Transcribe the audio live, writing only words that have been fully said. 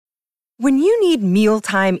When you need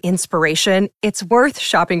mealtime inspiration, it's worth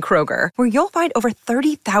shopping Kroger, where you'll find over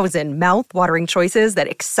 30,000 mouth-watering choices that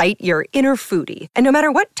excite your inner foodie. And no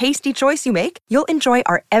matter what tasty choice you make, you'll enjoy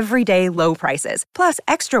our everyday low prices, plus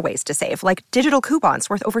extra ways to save, like digital coupons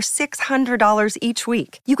worth over $600 each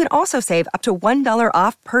week. You can also save up to $1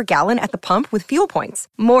 off per gallon at the pump with fuel points.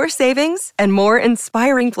 More savings and more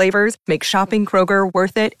inspiring flavors make shopping Kroger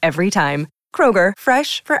worth it every time. Kroger,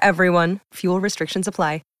 fresh for everyone. Fuel restrictions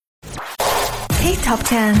apply. KTop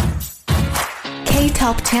 10.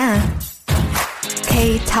 KTop 10.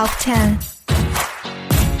 KTop 10.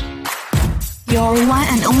 Your one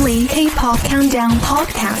and only K-pop countdown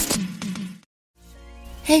podcast.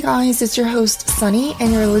 Hey guys, it's your host Sunny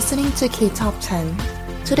and you're listening to KTop 10.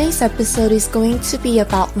 Today's episode is going to be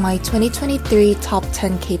about my 2023 top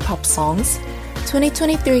 10 K-pop songs.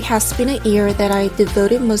 2023 has been a year that I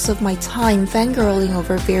devoted most of my time fangirling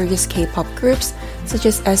over various K-pop groups such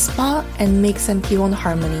as aespa and Mix and P1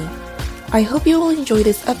 Harmony. I hope you will enjoy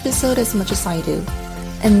this episode as much as I do.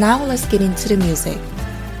 And now let's get into the music.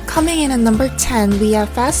 Coming in at number 10, we have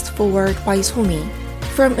Fast Forward by Somi.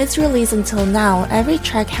 From its release until now, every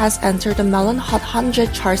track has entered the Melon Hot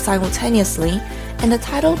 100 chart simultaneously, and the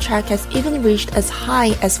title track has even reached as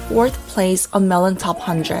high as 4th place on Melon Top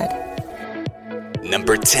 100.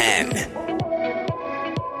 Number 10.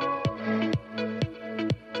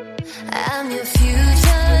 I'm your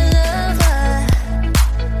future lover.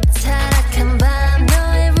 타락한 밤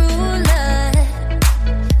너의 ruler.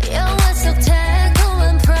 영화 속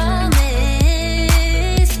달콤한 promise.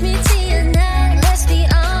 믿지 않아, let's be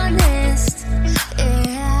honest.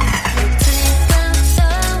 Yeah. 들감서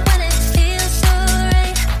when it feels so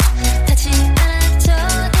right. 닿지 않아도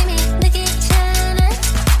이미 느끼잖아.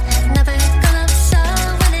 나쁠 건 없어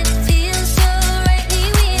when it feels so right. 네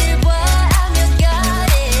위를 봐, I'm your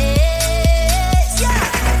goddess. Yeah.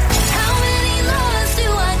 How many loves do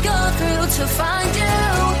I go through to find you?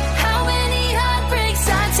 How many heartbreaks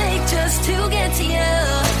I take just to get to you?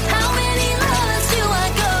 How many loves do I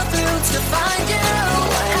go through to find you?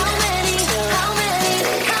 How many?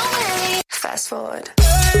 Fast forward.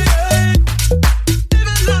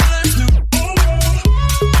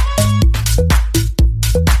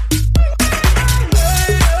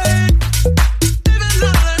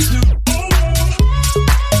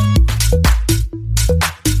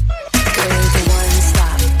 Girl, the one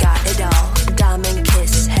stop, got it all. Diamond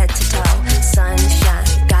kiss, head to toe. Sunshine,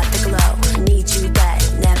 got the glow. Need you back,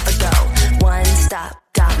 never go. One stop,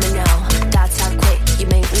 got me now. That's how quick you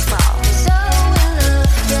make me fall. So in love,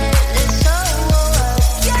 yeah, it's so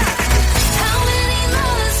yeah. How many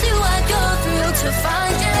loves do I go through to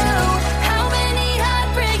find you? How many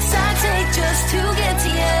heartbreaks I take just to get to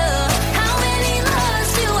you? How many loves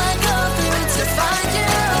do I go through to find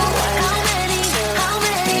you? How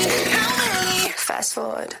many? Fast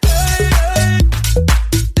forward.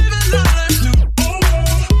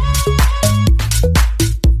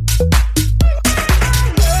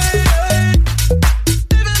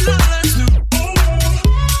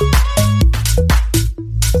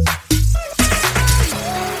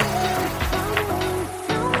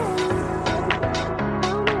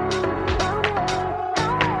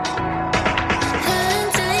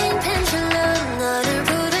 한땡 펜슬로 너를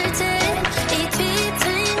부를 때 이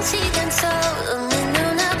뒤틀린 시간 속 없는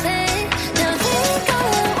눈앞에 너 네가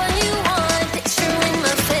what you want picture in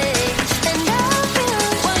my face and I'll be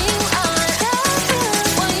what you are I'll be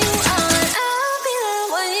what you are I'll be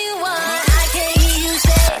what you want I can't hear you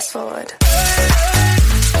say fast forward.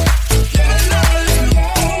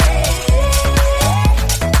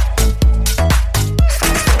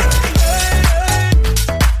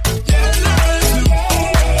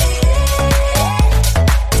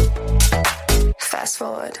 Fast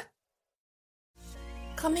forward.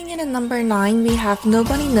 Coming in at number 9, we have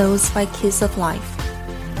Nobody Knows by Kiss of Life.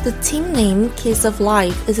 The team name Kiss of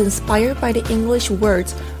Life is inspired by the English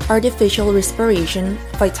words artificial respiration,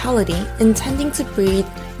 vitality, intending to breathe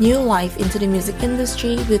new life into the music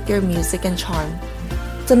industry with their music and charm.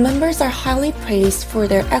 The members are highly praised for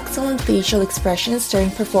their excellent facial expressions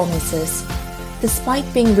during performances. Despite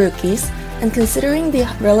being rookies, and considering the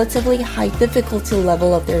relatively high difficulty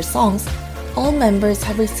level of their songs, all members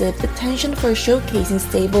have received attention for showcasing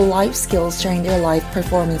stable live skills during their live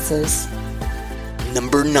performances.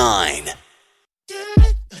 Number 9.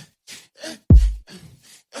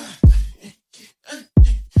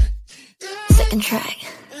 Second track.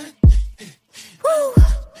 Woo.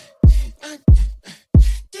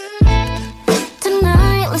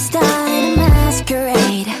 Tonight let's start a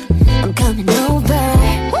masquerade. I'm coming over.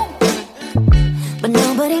 Woo. But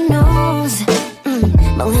nobody knows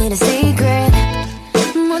my little secret.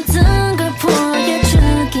 모든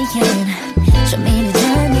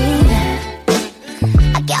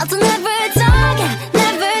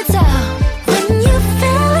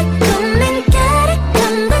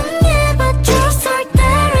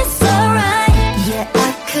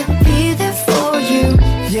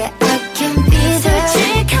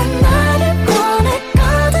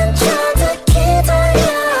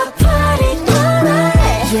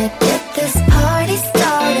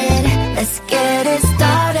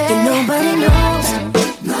started. Yeah, nobody knows.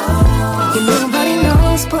 Yeah, nobody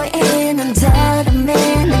knows. 보이는 대로 I'm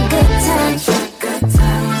in a good time.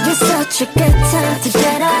 You're such a good time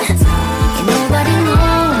together. Yeah, nobody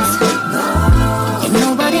knows. Yeah,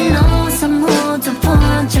 nobody knows. 아무도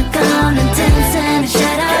본 적 없는 dance in the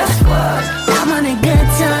shadows. 나만의 good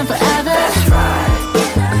time forever.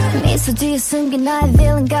 미소 뒤에 숨긴 나의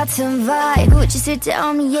villain 같은 vibe. 굳이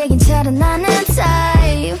쓸데없는 얘긴 잘안 나는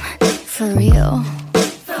type. For real?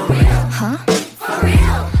 For real? Huh? For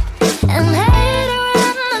real? And later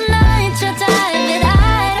on the night 저 달빛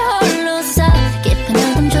아래 홀로 서 깊은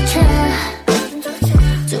어둠조차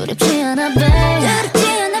두렵지 않아 babe. 두렵지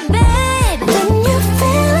않아 babe. When you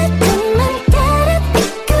feel it come and get it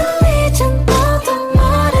이끌리지 너도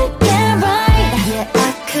모르게 right. Yeah I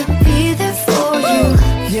could be there for you.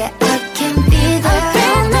 Yeah I can be there.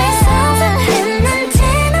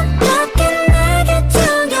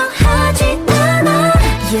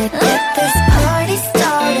 Yeah, get this party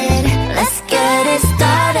started. Let's get it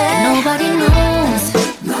started. Nobody knows.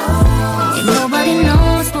 Yeah, nobody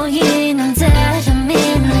knows. 보이는 대로 I'm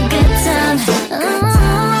in a good time.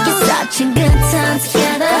 You're such a good time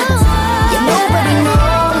together. Yeah, nobody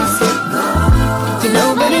knows. Yeah,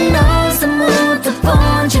 nobody knows. 아무도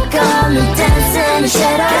본 적 없는 dance in the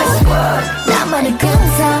shadows. 나만의 good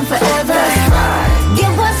time forever.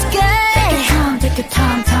 Yeah, what's good? Take your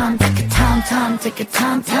time, take your time, take your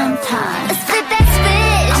time, time. Let's flip that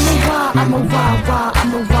switch. I'm a wild,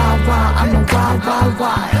 I'm a wild.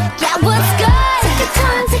 Yeah, what's good? Take your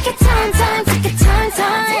time, take your time, take your time.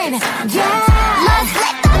 Yeah, let's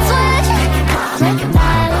flip that switch. Make it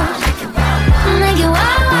wild, make it wild. When you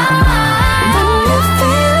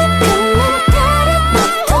feel it, come and get it.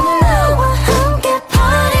 Don't know what 함께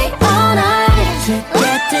party all night.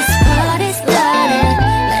 Get this party started.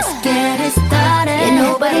 Let's get it started. Yeah,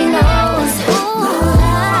 nobody knows.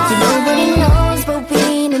 Yeah, nobody knows, but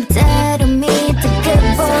we know that to meet the good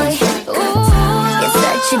boy. Ooh, it's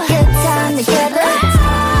such a good time together.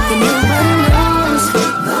 Yeah, nobody knows.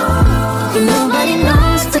 Yeah, nobody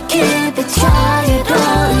knows to keep it child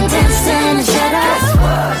on dance in the shadows.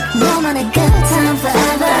 너만의 good time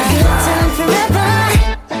forever. Good time forever.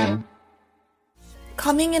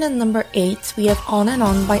 Coming in at number 8, we have On and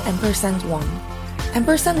On by &1.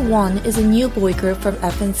 &1 is a new boy group from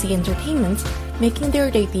FNC Entertainment, making their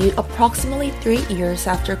debut approximately 3 years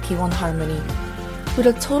after P1 Harmony. With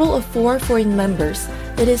a total of 4 foreign members,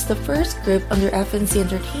 it is the first group under FNC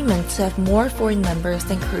Entertainment to have more foreign members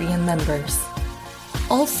than Korean members.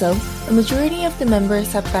 Also, a majority of the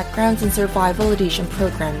members have backgrounds in survival edition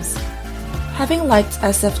programs. Having liked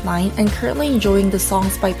SF9 and currently enjoying the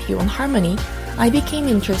songs by P1 Harmony, I became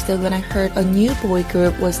interested when I heard a new boy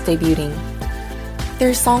group was debuting.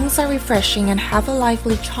 Their songs are refreshing and have a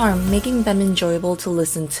lively charm, making them enjoyable to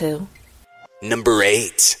listen to. Number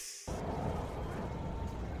 8.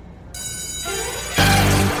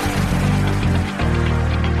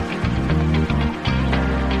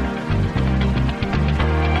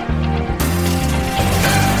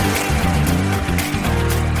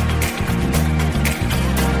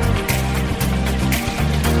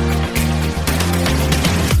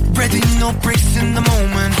 Ready, no breaks in the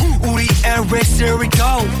moment. 우리 race, here we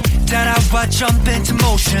go. 따라와, jump into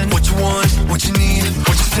motion. What you want, what you need,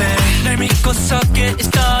 what you say. 날 믿고서 get it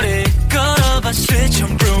started. 걸어봐, switch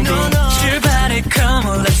on broom. 출발해, come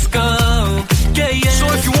on, let's go. Yeah, yeah. So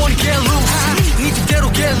if you wanna get loose, 네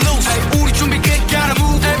뜻대로 get loose. 우리 준비 끝, gotta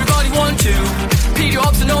move. Everybody want to. 필요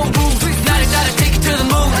없어, no rules. 나를 따라 take it to the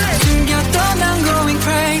moon. 숨겼던 I'm going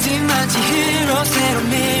crazy. 마치 hero, 새로운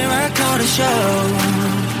miracle show.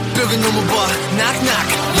 벽은 넘어봐, knock knock,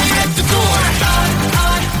 we at the door.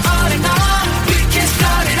 On and on, we can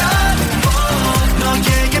start it up.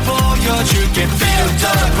 너에게 보여줄게, feel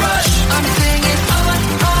the rush. I'm singing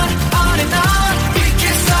on and on, we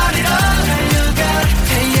can start it up. 달려가,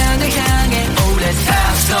 태양을 향해, oh let's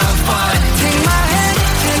have some fun. Take my hand,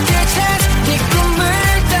 take a chance, 네 꿈을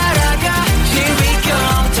따라가. Here we go,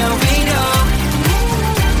 till we know.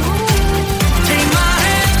 Take my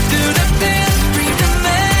hand, do the dance, bring the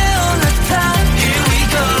here we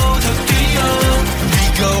go, Tokyo. We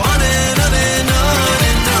go on and on and on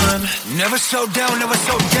and on. Never slow down, never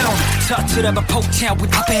slow down. 터뜨려봐 폭탄, we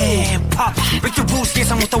poppin', pop. Break the rules,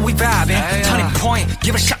 예상 못한 we vibin'. Turning point,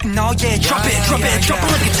 give a shot, no yeah. Drop it, drop it, drop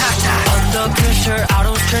it, look at that. Under pressure, out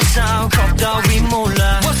of stress out. 겁더위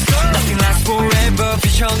몰라. Nothing lasts forever,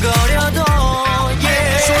 비천거려도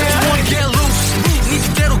yeah. So if you wanna get loose, 네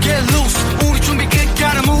뜻대로 get loose. 우리 준비 끝,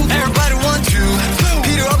 gotta move. Everybody want to.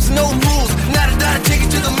 필요 없어, no rules. 나를 따라 take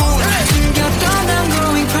it to the moon. 숨겼던 I'm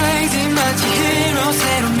going crazy. 마치 hero,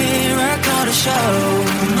 새로운 miracle show.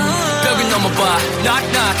 벽을 넘어봐, knock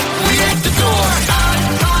knock, we at the door.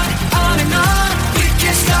 On and on, we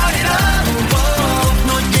can start it up.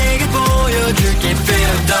 너에게 보여줄게,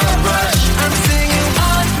 feel the rush. I'm singing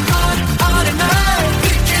on and on,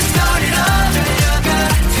 we can start it up. 달려가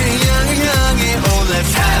태양을 향해, oh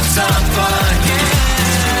let's have some fun.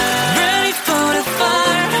 Yeah. Ready for the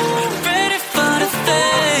fire, ready for the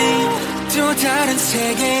flame. 또 다른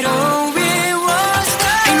세계로 we will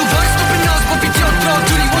start. Ain't nobody stopping us, but we just throw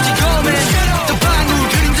두리워진 coming. 또 방울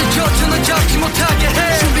그림자조차 널 잡지 못하게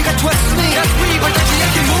해. 준비가 됐으니 as we 발닿지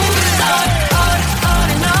않게 move it on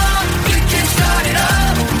and on, we can start it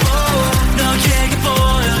up. 너에게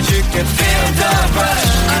보여줄게, feel the rush.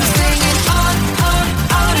 I'm singing on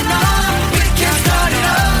and on, we can start it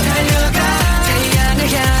up. 달려가 태양을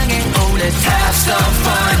향해, oh let's have some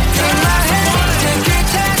fun. Take my hand, take your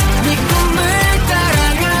chance, 네 꿈을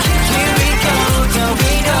따라가. Here we go, so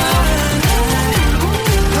we go.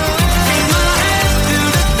 Take my hand, do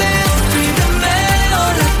the dance, scream the man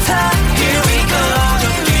on the top. Here we go, so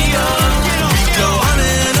we go. Go on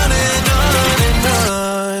and on and on and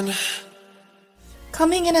on.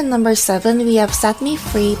 Coming in at number 7, we have Set Me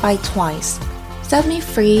Free by Twice. Set Me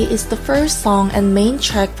Free is the first song and main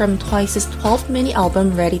track from Twice's 12th mini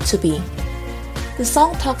album Ready to Be. The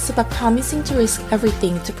song talks about promising to risk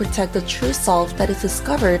everything to protect the true self that is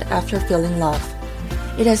discovered after feeling love.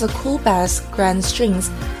 It has a cool bass, grand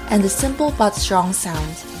strings, and a simple but strong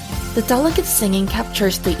sound. The delicate singing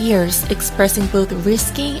captures the ears, expressing both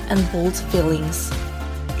risky and bold feelings.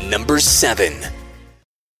 Number 7.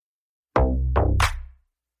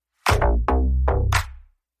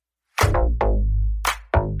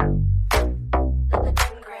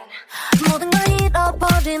 모든 걸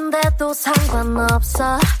잃어버린데도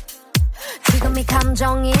상관없어. 지금 이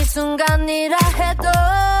감정이 순간이라 해도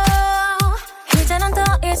이제는 더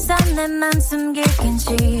이상 내 맘 숨기긴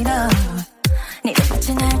싫어. 네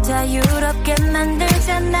눈빛이 날 자유롭게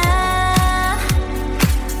만들잖아.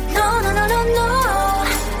 No no no no no,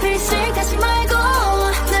 의식하지 말고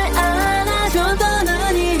날 안아줘.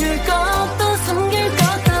 더는 잃을 것도 숨길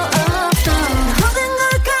것도 없어. 모든 걸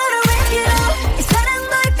걸어 with you. 이 사랑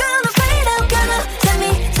널 gonna fade out. Gonna set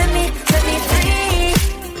me free.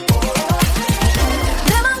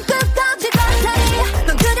 내 맘 끝까지 갈 테니 넌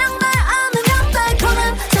그냥 날 안으면 돼. Come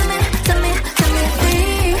on, set me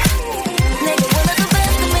free. 내가 원하던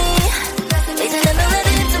best of me. 이제 난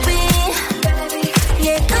ready to be.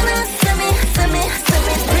 Yeah, gonna set me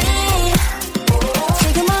free.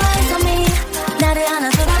 지금 올라서 me 나를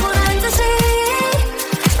안아줘라 보란 듯이.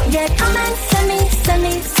 Yeah, come on, set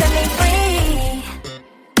me free.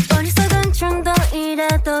 어리석은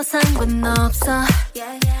정도이라도 상관없어.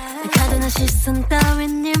 내 가두는 시선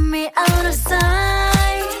따윈 이미 out of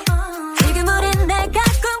sight. 지금 우린 내가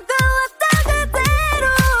꿈꿔왔던 그대로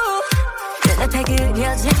눈앞에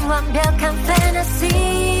그려진 완벽한 fantasy.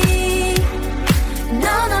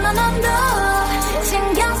 No no no no no,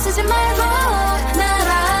 신경 쓰지 말고 날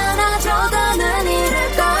안아줘. 더는 잃을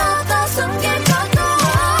것도 숨길 것도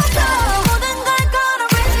없어. 모든 걸 걸어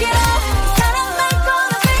risk it all. 사랑 날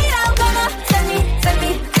gonna fade out. Gonna set me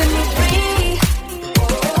free.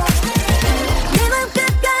 네 맘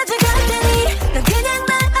끝까지 갈 테니 넌 그냥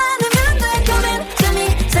날 안으면 돼. Come and set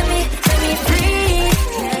me free.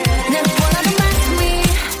 내가 원하는 말씀이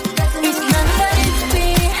이제 나는 ready to be.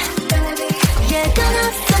 Yeah, gonna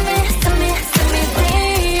set me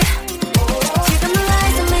free. 지금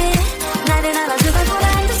lies on me 나를 안아주고 보란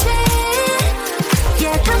듯이.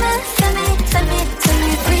 Yeah, come on, set me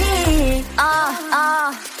free.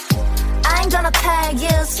 I ain't gonna tell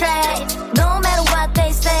you straight, no matter what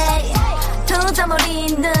they say. 두 점을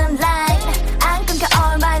잇는 line 안 끊겨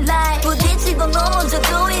all my life. 부딪히고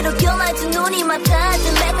넘어져도 이렇게 날지 눈이 맞아지.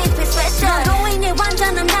 Make me feel special. 너로 인해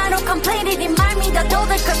완전한 나로 completed. 이 말 믿어도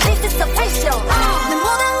돼 cause this is official. 내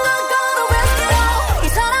모든 걸 걸어 risk it all. 이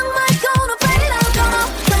사랑 말 gonna fade out. Gonna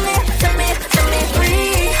set me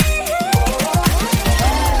free.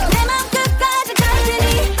 내 맘 끝까지 갈 테니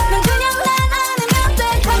넌 그냥 날 안으면 돼.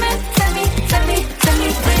 Come and set me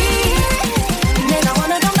free. 내가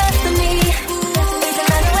원하던 best of me 이제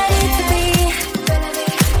나는 ready to be.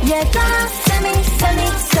 Yeah, gonna set me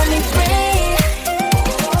free.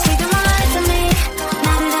 지금 lies on me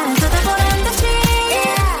나를 안아줘도 보란 듯이.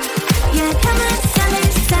 Yeah, come on,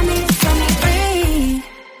 set me free.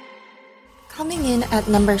 Coming in at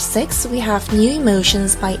number 6, we have New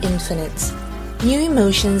Emotions by Infinite. New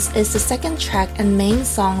Emotions is the second track and main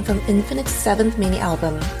song from Infinite's 7th mini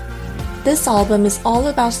album. This album is all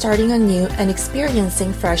about starting anew and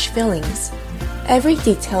experiencing fresh feelings. Every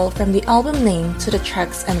detail from the album name to the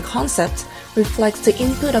tracks and concept reflects the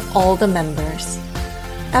input of all the members.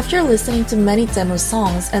 After listening to many demo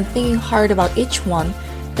songs and thinking hard about each one,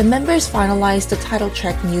 the members finalized the title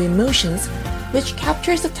track New Emotions, which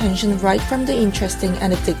captures attention right from the interesting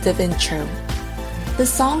and addictive intro. The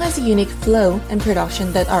song has a unique flow and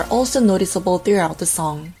production that are also noticeable throughout the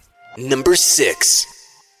song. Number 6.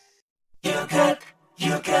 You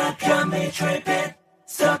got me tripping,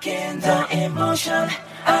 stuck in the emotion.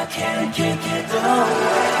 I can't kick it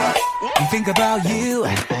away. I think about you.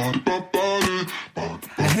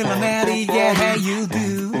 흘러내리게 해 you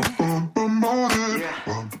do.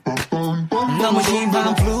 너무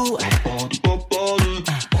심한 blue.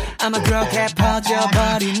 아마 그렇게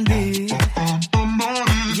퍼져버린 듯.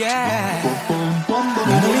 Yeah.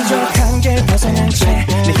 눈이 족한 게 벗어난 채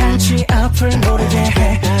내 한치 앞을 모르게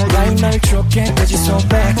해 Right 널 좁게까지 so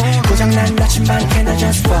bad 고장난 나침반 Can I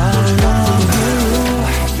just follow you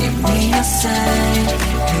Give me a sign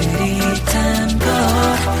흐릿한 곳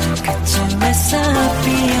그쯤에서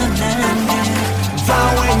피어난 듯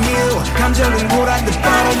Following you 감정은 보란듯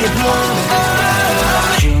빠르게 blow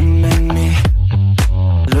You make me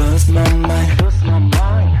lose my mind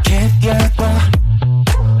Keep your thought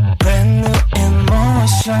Brand new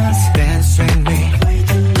emotions Dance with me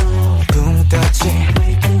붕 떠지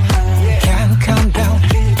Can't calm down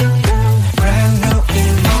Brand new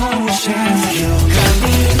emotions You got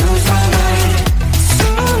me lose my mind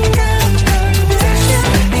순간을 Dance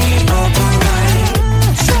with me override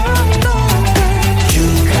You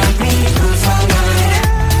got me lose my mind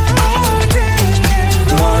All day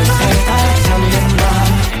뭘 생각 잡는 맘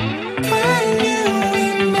Brand new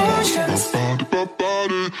emotions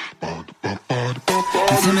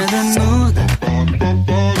스며든 mood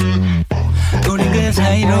우린 그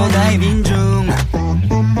사이로 다이빙 중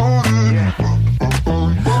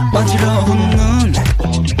어지러운 눈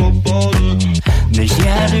내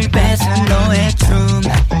시야를 뺏은 너의 춤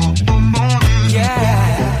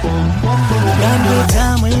Yeah 난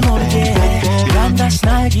부담을 모르게 해 난 다시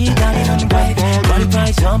날 기다리는 wave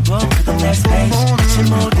Butterfly jump up to the next page 빛을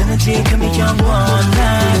모르는 지금이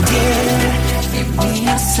영원하게 Give me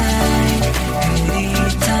a sign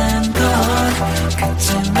흐릿한 곳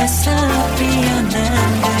그쯤에서 피어난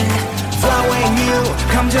듯 Flowing you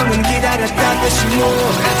감정은 기다렸다 듯이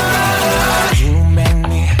move You make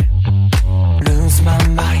me lose my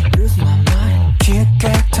mind Keep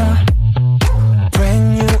get up Brand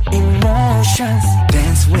new emotions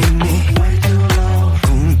Dance with me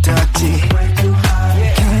붕 떠지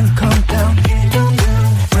Can't calm down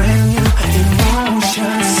Brand new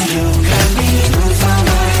emotions You got me lose my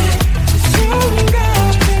mind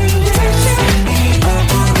Dance with me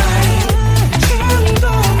override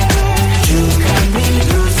You got me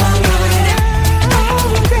lose my mind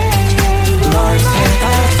널 생각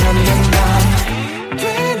잡는 맘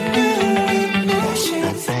Brand new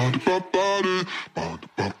emotions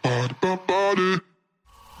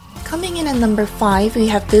Coming in at number 5, we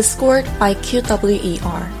have Discord by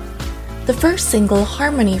QWER. The first single,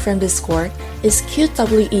 Harmony, from Discord is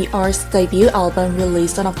QWER's debut album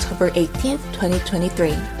released on October 18,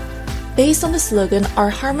 2023. Based on the slogan, Our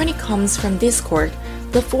Harmony Comes from Discord,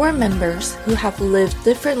 the four members who have lived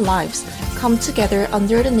different lives come together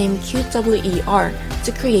under the name QWER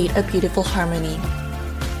to create a beautiful harmony.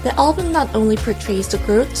 The album not only portrays the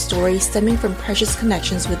growth story stemming from precious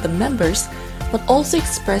connections with the members, but also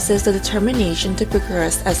expresses the determination to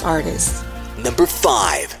progress as artists. Number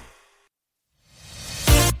 5.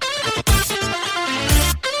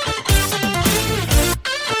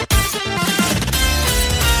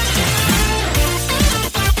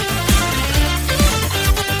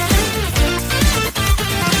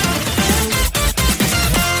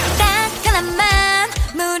 따끈한 맘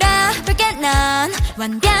물어볼게 넌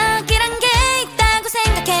완벽이란 게 있다고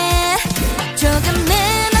생각해 조금은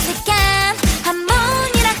어색한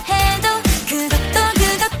한문이라 해도 그것도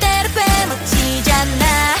그것대로 꽤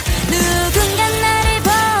멋지잖아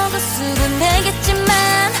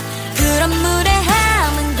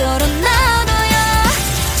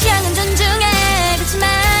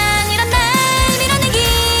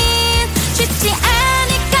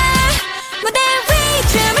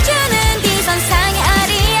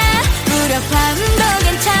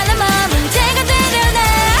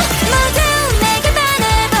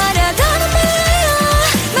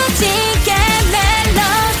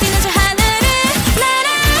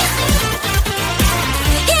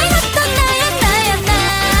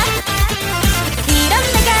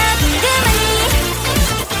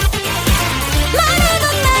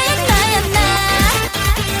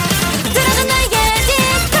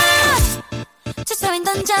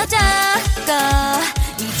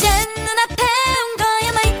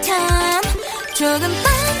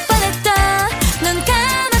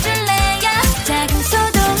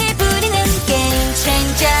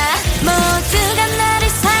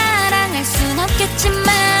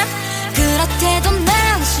같지만 그렇대도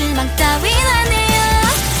난 실망 따윈 아니야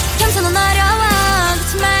겸손은 어려워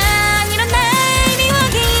그렇지만 이런 날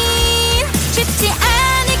미워긴 쉽지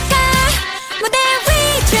않을까 무대 위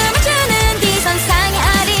춤을 추는 뒤선상의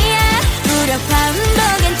아리야 무력함도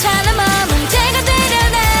괜찮아 뭐 문제가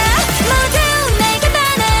되려나 모두 내게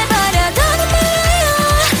반해버려도 난 몰라요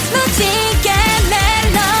무지개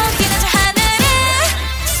멜로디는 저 하늘에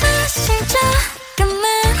사실 조금은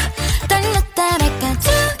떨렸다랄까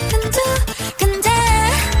두근두근데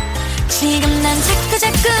지금 난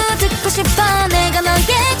자꾸 듣고 싶어 내가 너의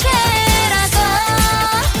죄라고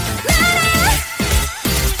말해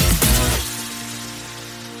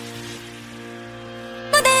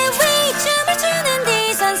무대 위 춤을 추는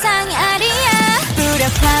뒤선상의 아리야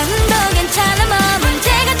무력함도 괜찮아 뭐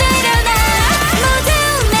문제가 되려나 모두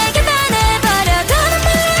내게 반해버려도 난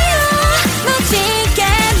몰라요 무지개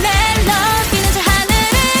멜로디는 저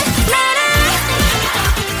하늘을 날아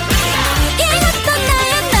이것도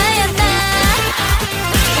나야 나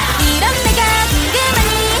이런 내가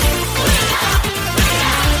궁금하니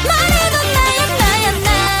말해도 나야 나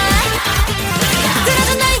그래도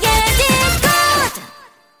너에게 듣거든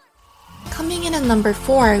Coming in at number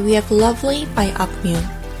 4, we have Lovely by Akmu.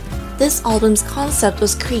 This album's concept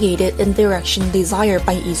was created in direction desired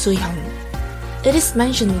by Lee Soo-hyun. It is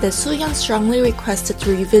mentioned that Soo-hyun strongly requested to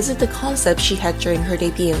revisit the concept she had during her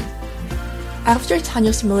debut. After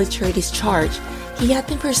Tanyo's military discharge, he had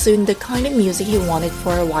been pursuing the kind of music he wanted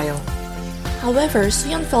for a while. However,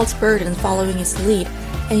 Soo-hyun felt burdened following his lead,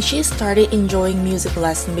 and she started enjoying music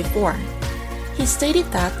less than before. He stated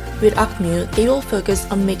that, with Akmu, they will focus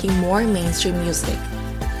on making more mainstream music.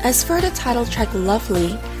 As for the title track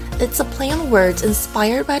Lovely, it's a play on words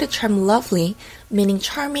inspired by the term lovely, meaning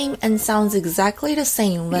charming and sounds exactly the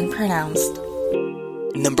same when pronounced.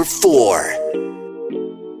 Number 4.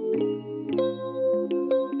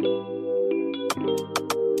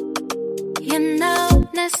 You know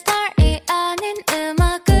내 스타일이 아닌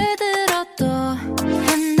음악을 들어도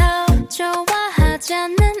You know 좋아하지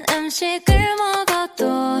않는 음식을 먹어도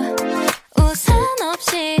우산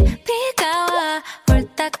없이 비가 와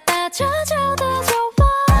홀딱 따져줘도 좋아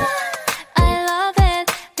I love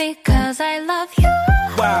it because I love you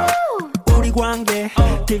wow. 우리 관계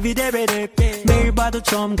디비데베를 매일 봐도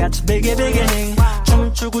좀 같이 비기비기니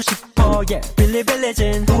춤추고 싶어 yeah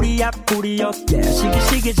빌리빌리진 우리 앞 우리 옆 yeah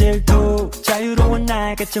시기시기질도 자유로운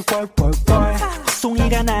날같이 뻘뻘뻘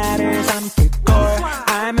송이가 나를 삼킬걸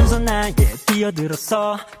알면서 나에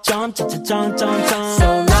뛰어들었어 쩐쩐쩐쩐쩐 So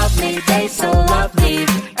lovely day so lovely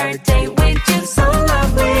Every day with you so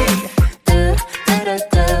lovely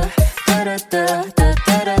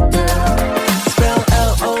Spell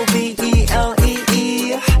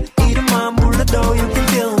L-O-V-E-L-E-E 이름만 불러도 you can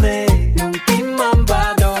feel me 눈빛만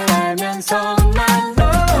봐도 알면서 난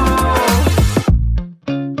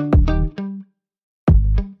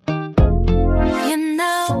You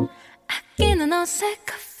know 아끼는 옷에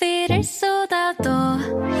커피를 쏟아도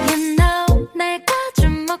You know 내가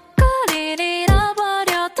준 목걸이를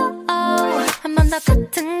잃어버려도 한 번 더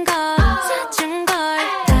같은 걸 사준 걸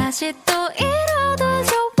다시 또 잃어도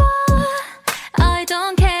좋아 I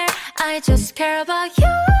don't care I just care about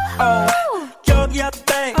you 여기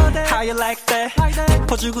어때 How you like that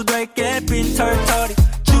덮어주고 될게 빈 털털이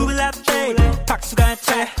주빌라떼 박수가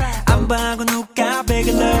채안 봐고 누가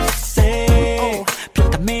베글러 say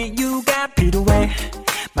비타민 U가 필요해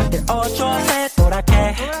만들어줘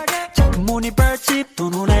새도랗게 자꾸 문이 벌집 두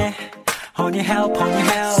눈에 Honey help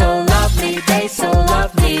So lovely day so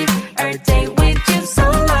lovely Every day with you so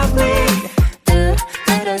lovely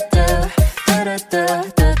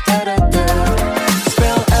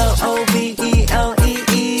Spell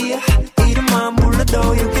L-O-V-E-L-E-E 이름만 불러도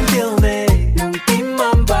you can feel me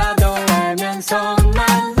눈빛만 봐도 알면서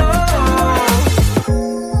난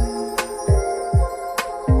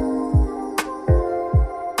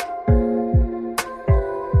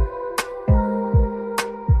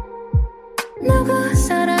누구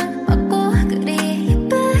사랑받고 그리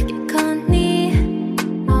예쁘게 컸니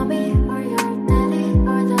Mommy or your daddy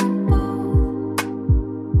or them both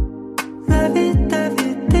Love it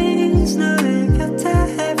things 너의 곁에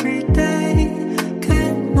every day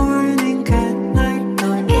Good morning, good night 너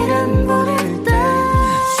이름 부를 때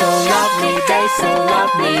So lovely day so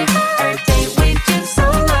lovely Every day with you so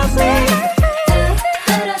lovely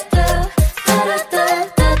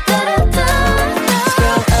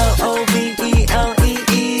Spell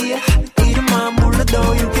L-O-V-E-L-E-E 이름만 불러도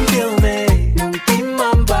you can feel me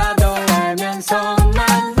눈빛만 봐도 알면서 난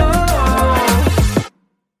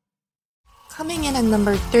Coming in at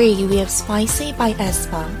number 3, we have Spicy by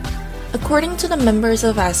aespa. According to the members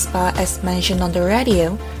of aespa, as mentioned on the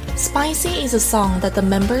radio, Spicy is a song that the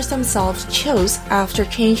members themselves chose after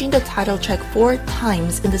changing the title track 4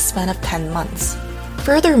 times in the span of 10 months.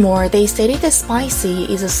 Furthermore, they stated that Spicy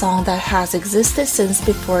is a song that has existed since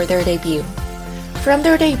before their debut. From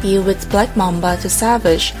their debut with Black Mamba to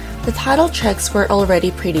Savage, the title tracks were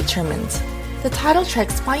already predetermined. The title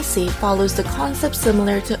track Spicy follows the concept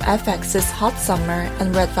similar to FX's Hot Summer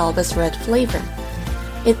and Red Velvet's Red Flavor.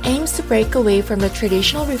 It aims to break away from the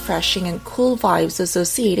traditional refreshing and cool vibes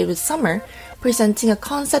associated with summer, presenting a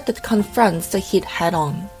concept that confronts the heat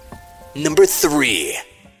head-on. Number 3.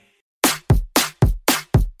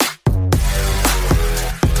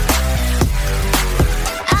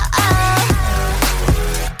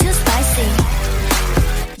 Too spicy.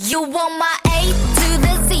 You want my A to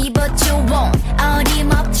the Z, but you won't.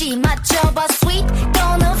 어림없지 맞춰봐 sweet,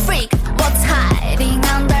 gonna freak. What's hiding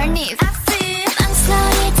underneath?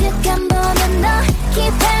 소리 듣감 보는 너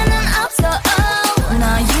기회는 없어 oh.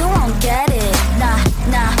 No, you won't get it. Nah,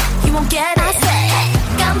 you won't get it. I say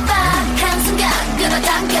깜빡한 순간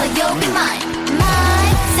끌어당겨 you'll be mine.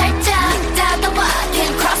 Mine 살짝 다가와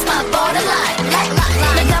can't cross my borderline. 날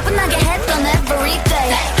가뿐하게 했던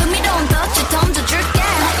everyday 흥미로운 덫을 던져줄게.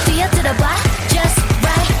 뛰어들어봐 just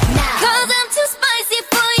right now. Cause I'm too spicy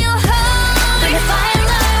for your heart. Bring the fire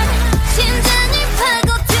alarm. 심장이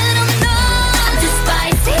파고드는 너.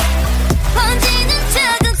 번지는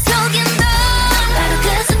자극 속에 너 바로 그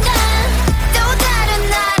순간 또 다른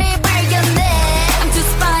나를 발견해. I'm too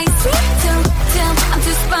spicy, I'm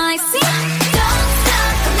too spicy. Don't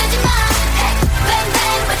stop, 겁내지 마. Hey, bang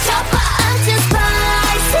bang 맞춰봐. I'm too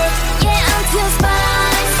spicy, yeah I'm too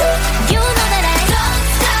spicy. You know that I don't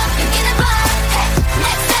stop, 얘기해봐. Hey,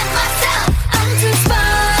 next time myself. I'm too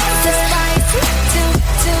spicy, I'm too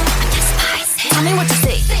spicy. Tell me what you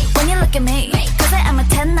see when you look at me. I'm a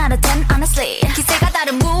 10 out of 10 honestly. 기세가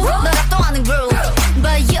다른 move, 너랍도 아는 groove.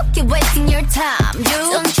 But you keep wasting your time, you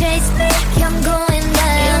don't chase me, I'm going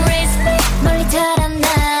down. You raise me, 멀리 달아나.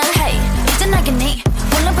 Hey, 이제 나겠니?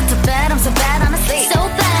 오늘부터 bad, I'm so bad honestly. So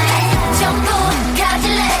bad, 전부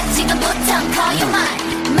가질래. 지금부터 call you mine.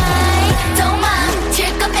 Mine,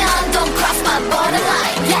 도망칠 거면 don't cross my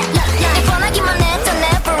borderline. 날 뻔하기만 했던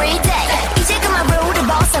everyday. 이제 그만 룰을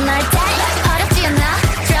벗어날 때. 어렵지 않아?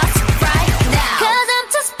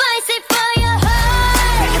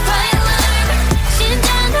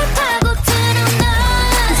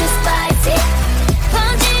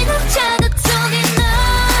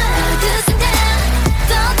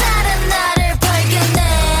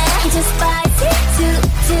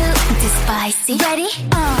 Ready?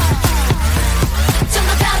 좀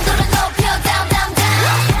더 강도를 높여 down down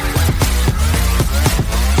down.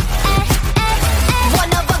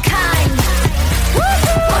 One of a kind.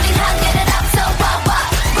 우린 한계를 앞서 wow wow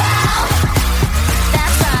wow.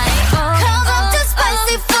 That's right. Cause I'm too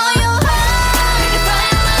spicy for your heart.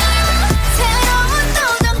 새로운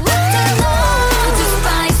도전부터 너. I'm too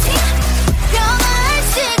spicy. 변화할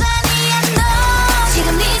시간이야 너. 지금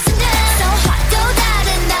이 순간 so hot. 또 다른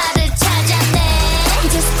나를 찾아내.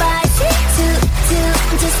 Too spicy, too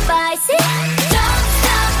spicy. Don't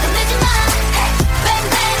stop, 끝내지 마. Hey, bang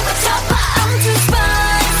bang 맞춰봐. I'm too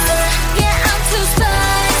spicy, yeah I'm too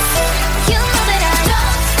spicy. You know that I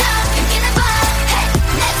don't stop, 얘기해봐. Hey,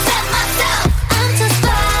 next time myself. I'm too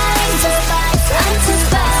spicy, I'm too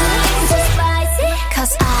spicy.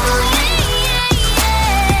 Cause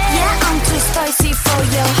yeah I'm too spicy for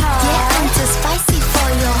your heart. Yeah I'm too spicy for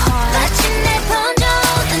your heart. 마침내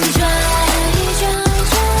번져오던 dry.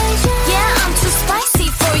 Yeah, I'm too spicy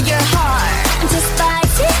for your heart. I'm too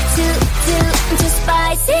spicy, too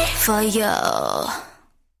spicy for you.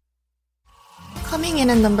 Coming in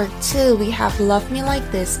at number 2, we have Love Me Like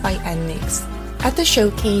This by NMIXX. At the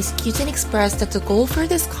showcase, Kyujin expressed that the goal for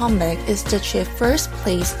this comeback is to achieve first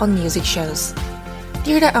place on music shows.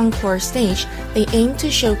 Near the encore stage, they aim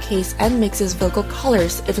to showcase NMIXX's vocal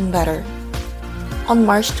colors even better. On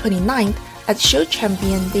March 29th, at Show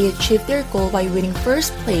Champion, they achieved their goal by winning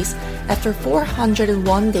first place after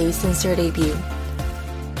 401 days since their debut.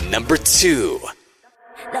 Number 2.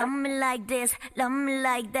 Love me like this, love me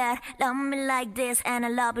like that, love me like this, and I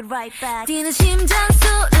love it right back. 뛰는 심장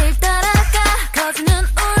소리를 따라가, 커지는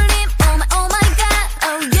울림, oh my god,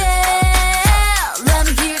 oh yeah. Let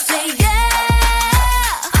me hear you say yeah.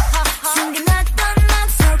 숨겨놨던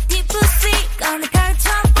맘속 deep sea, 꺼내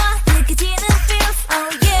가르쳐봐, 느껴지는 feels, oh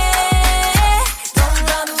yeah. Don't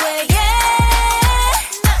run away, yeah.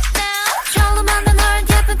 절로 만난 널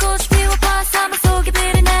예쁜 꽃이 피워봐, 사막 속에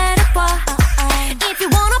비를 내려봐. If you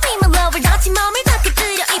wanna be my lover, 다치 맘을 닿게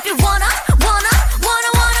들려. If you wanna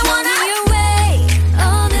your way,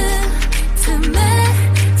 어느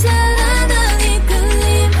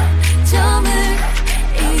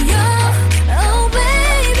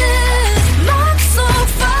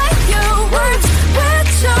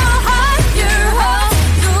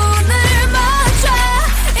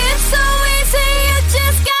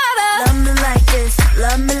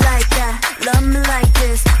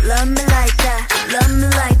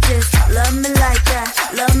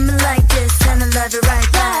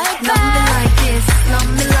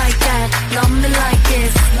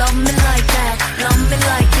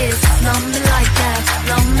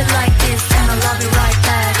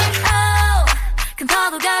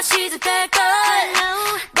시작될걸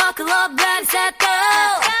Buckle up, ready, set, go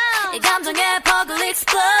이 감정에 퍽을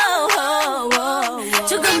explode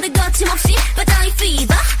조금 더 거침없이 바다의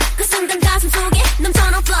fever 그 순간 가슴 속에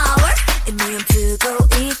넘쳐난 flower 이미 멈추고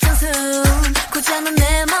있던 숨 고장난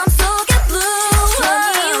내 맘속에 blue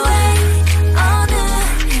어느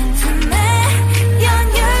틈에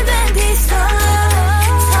연결된 피스톨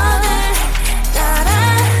선을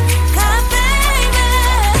따라가 baby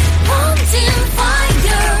Wanting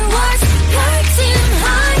fireworks lighting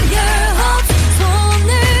higher hopes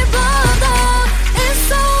손을 뻗어 It's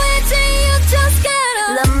so easy you just get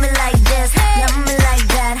up Love me like this, love me like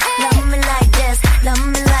that Love me like this, love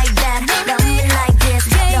me like that Love me like this,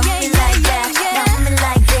 love me like that Love me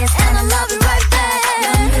like this, and I love it right back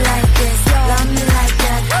Love me like this, love me like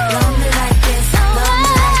that Love me like this, love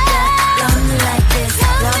me like that Love me like this,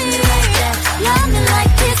 love me like that Love me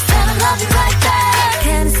like this, and I love it right back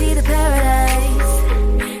Can you see the paradise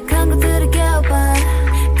감각들을 깨워봐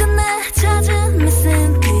끝내 찾은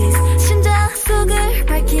missing piece 심장 속을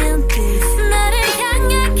밝힌 peace 나를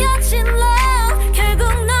향해 겹친 love 결국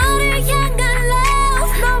너를 향한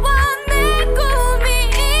love 너와 내 꿈이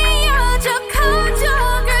이어져 커져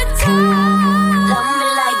그 Love me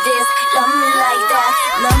like this, love me like that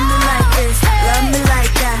Love me like this, love me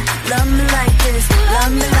like that Love me like this,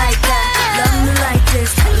 love me like that Love me like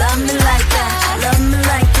this, love me like that Love me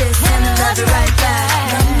like this, and I love it right back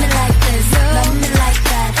Love me like this, love me like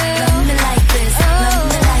that Love me like this, love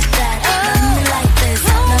me like that Love me like this,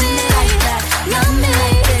 love me like that Love me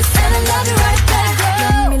like this, and I love it right back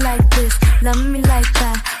Love me like this, love me like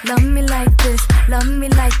that Love me like this, love me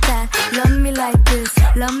like that Love me like this,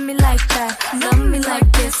 love me like that Love me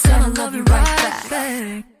like this, and I love you right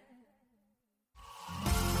back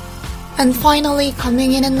And finally,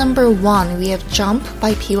 coming in at number 1, we have Jump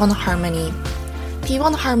by P1 Harmony.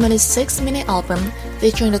 P1 Harmony's 6-minute album,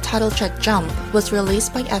 featuring the title track Jump, was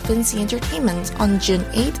released by FNC Entertainment on June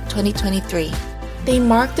 8, 2023. They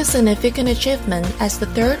marked a significant achievement as the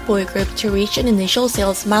third boy group to reach an initial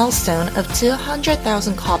sales milestone of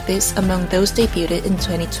 200,000 copies among those debuted in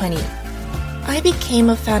 2020. I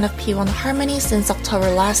became a fan of P1 Harmony since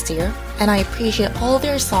October last year, and I appreciate all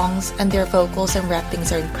their songs and their vocals and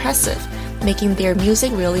rappings are impressive, making their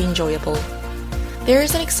music really enjoyable. There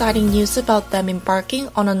is an exciting news about them embarking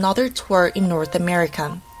on another tour in North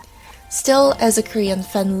America. Still, as a Korean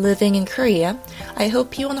fan living in Korea, I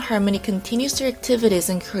hope P1 Harmony continues their activities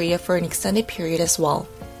in Korea for an extended period as well.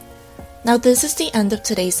 Now this is the end of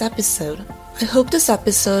today's episode. I hope this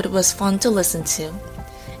episode was fun to listen to.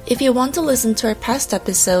 If you want to listen to our past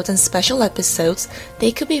episodes and special episodes,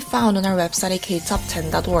 they could be found on our website at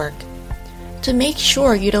ktop10.org. To make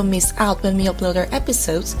sure you don't miss out when we upload our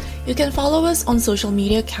episodes, you can follow us on social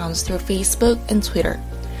media accounts through Facebook and Twitter.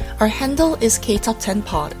 Our handle is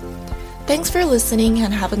KTop10pod. Thanks for listening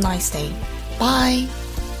and have a nice day. Bye!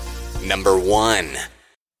 Number 1.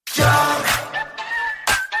 Jump.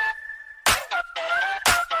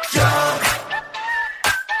 Jump.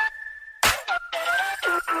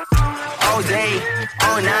 All day,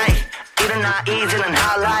 all night. 일어나 이제는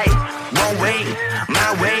highlight. One way,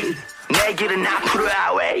 my way. 내 길은 앞으로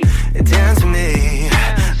our way. Dance with me.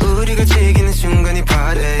 우리가 즐기는 순간이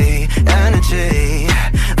party. Energy.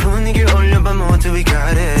 분위기 올려봐 모두 we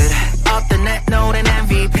got it. 어떤 내 노래는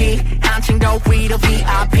MVP. 한층 더 위로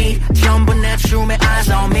VIP. 전부 내 춤에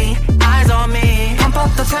eyes on me. Eyes on me. Pump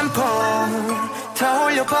up the tempo. 더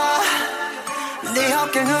올려봐. 네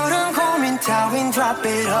어깨 누른 고민 따윈 drop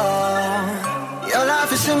it all. Your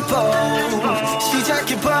life is simple.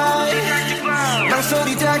 시작해봐.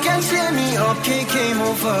 망설이 다간 재미없게 game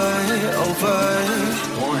over, over.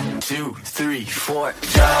 1, 2, 3, 4.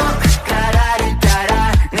 Jump. 가라리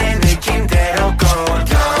따라 내 느낌대로 go.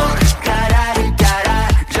 Jump. 가라리 따라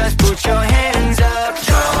just put your hands up.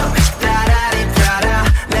 Jump. 따라리 따라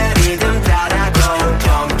내 리듬 따라 go.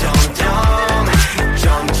 Jump, jump, jump.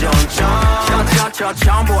 Jump, jump, jump. Jump, jump, jump,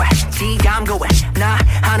 jump, boy. 지감고해 나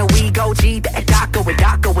하늘 위고 집에 닦고해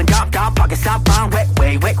답답하게 사방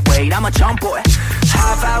wait I'm a jump boy.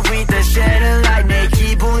 How about we the satellite 내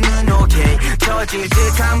기분은 okay. 터질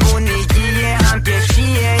듯한 분위기에 함께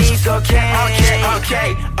취해 it's okay.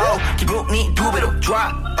 Okay 기분이 두 배로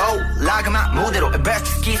좋아 라그마 무대로 best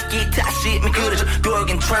ski 다시 미끄러져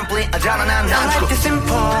돌긴 trampoline 아잖아 난 I like the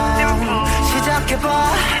simple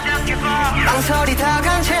시작해봐 망설이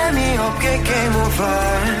다간 재미없게 game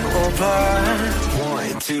over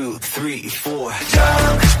 1, 2, 3, 4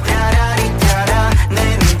 Jump 따라리 따라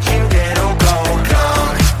내 느낌대로 go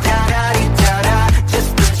Jump 따라리 따라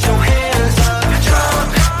just put your hands up Jump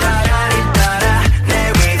따라리 따라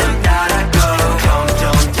내 리듬 따라 go Jump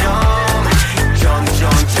jump jump Jump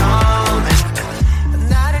jump jump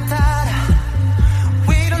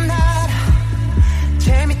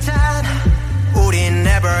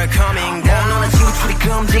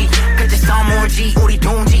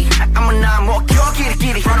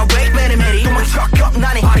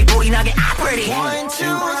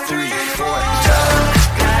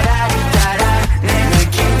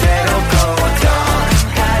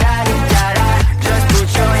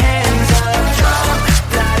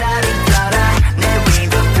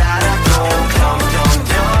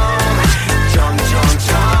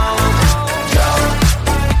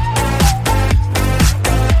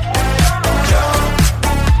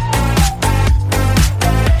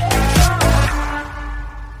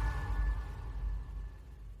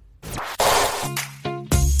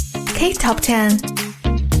KTop 10.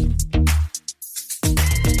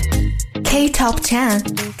 KTop 10.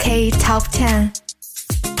 KTop 10.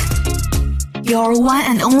 Your one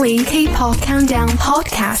and only K-pop countdown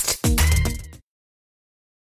podcast.